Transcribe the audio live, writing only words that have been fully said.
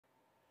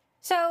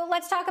So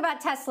let's talk about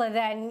Tesla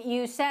then.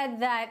 You said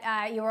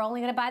that you were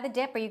only going to buy the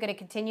dip. Are you going to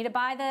continue to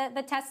buy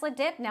the Tesla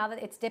dip now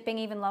that it's dipping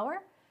even lower?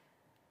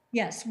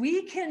 Yes,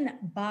 we can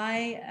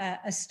buy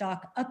a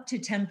stock up to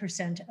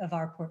 10% of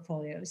our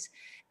portfolios.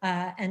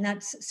 And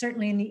that's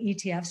certainly in the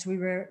ETFs. We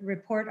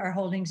report our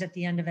holdings at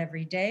the end of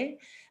every day,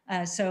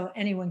 so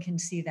anyone can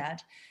see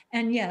that.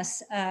 And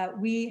yes,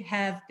 we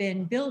have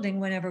been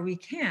building whenever we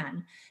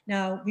can.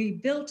 Now, we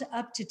built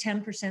up to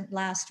 10%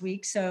 last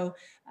week, so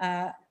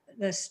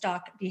the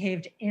stock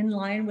behaved in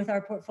line with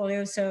our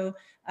portfolio. So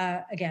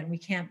again, we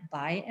can't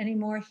buy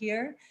anymore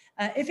here.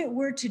 If it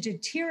were to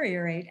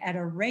deteriorate at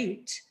a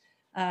rate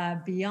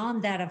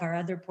beyond that of our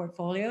other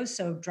portfolios,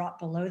 so drop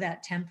below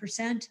that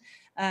 10%,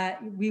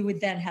 we would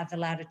then have the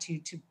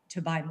latitude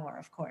to buy more,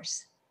 of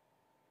course.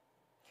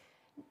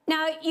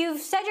 Now,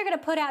 you've said you're going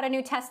to put out a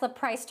new Tesla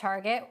price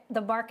target.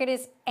 The market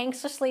is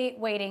anxiously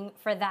waiting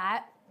for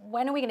that.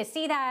 When are we going to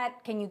see that?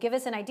 Can you give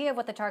us an idea of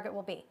what the target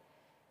will be?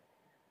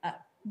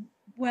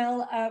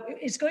 Well,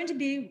 it's going to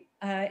be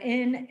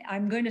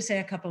I'm going to say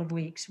a couple of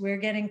weeks. We're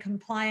getting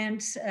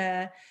compliance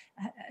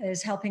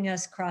is helping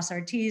us cross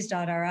our T's,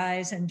 dot our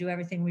I's, and do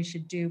everything we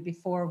should do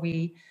before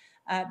we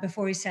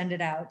send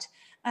it out.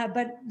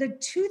 But the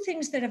two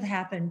things that have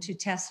happened to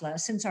Tesla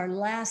since our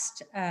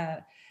last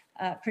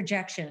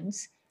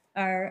projections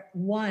are,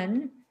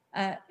 one,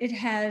 it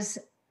has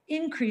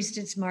increased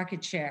its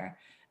market share.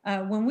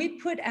 When we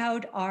put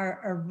out our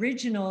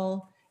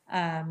original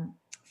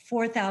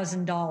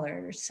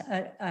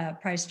 $4,000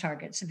 price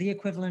target, so the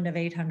equivalent of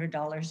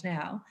 $800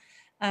 now,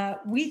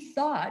 we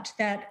thought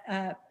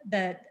that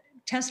that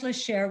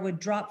Tesla's share would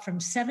drop from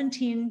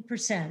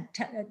 17%,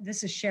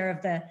 this is share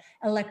of the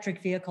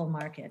electric vehicle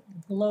market,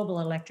 global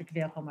electric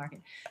vehicle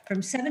market,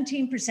 from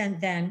 17%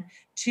 then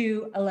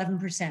to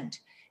 11%.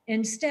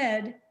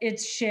 Instead,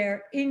 its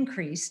share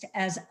increased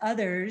as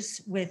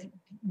others with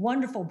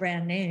wonderful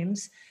brand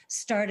names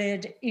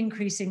started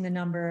increasing the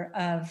number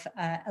of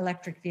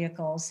electric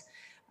vehicles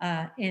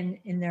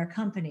in their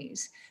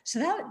companies. So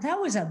that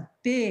was a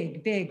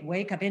big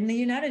wake up. In the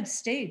United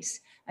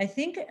States, I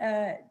think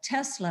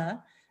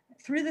Tesla,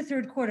 through the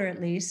third quarter at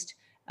least,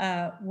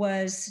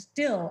 was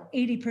still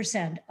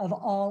 80% of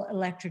all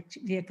electric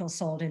vehicles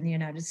sold in the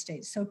United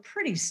States. So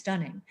pretty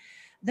stunning.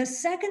 The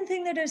second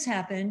thing that has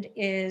happened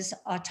is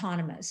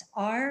autonomous.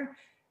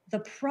 The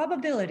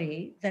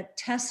probability that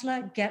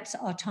Tesla gets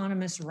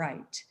autonomous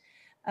right,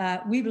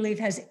 we believe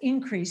has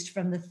increased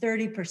from the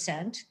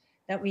 30%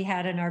 that we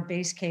had in our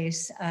base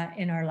case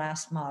in our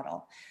last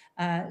model.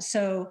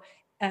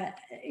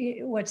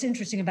 What's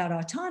interesting about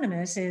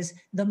autonomous is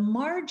the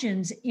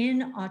margins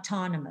in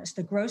autonomous,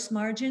 the gross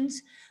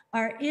margins,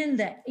 are in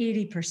the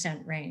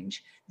 80%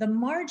 range. The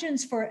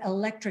margins for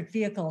electric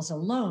vehicles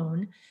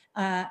alone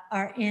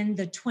are in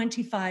the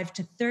 25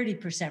 to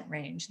 30%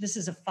 range. This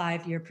is a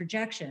 5-year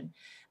projection.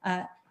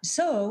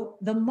 So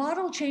the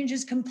model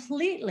changes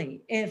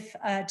completely if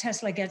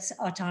Tesla gets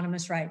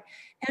autonomous right.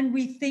 And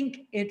we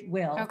think it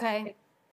will. Okay.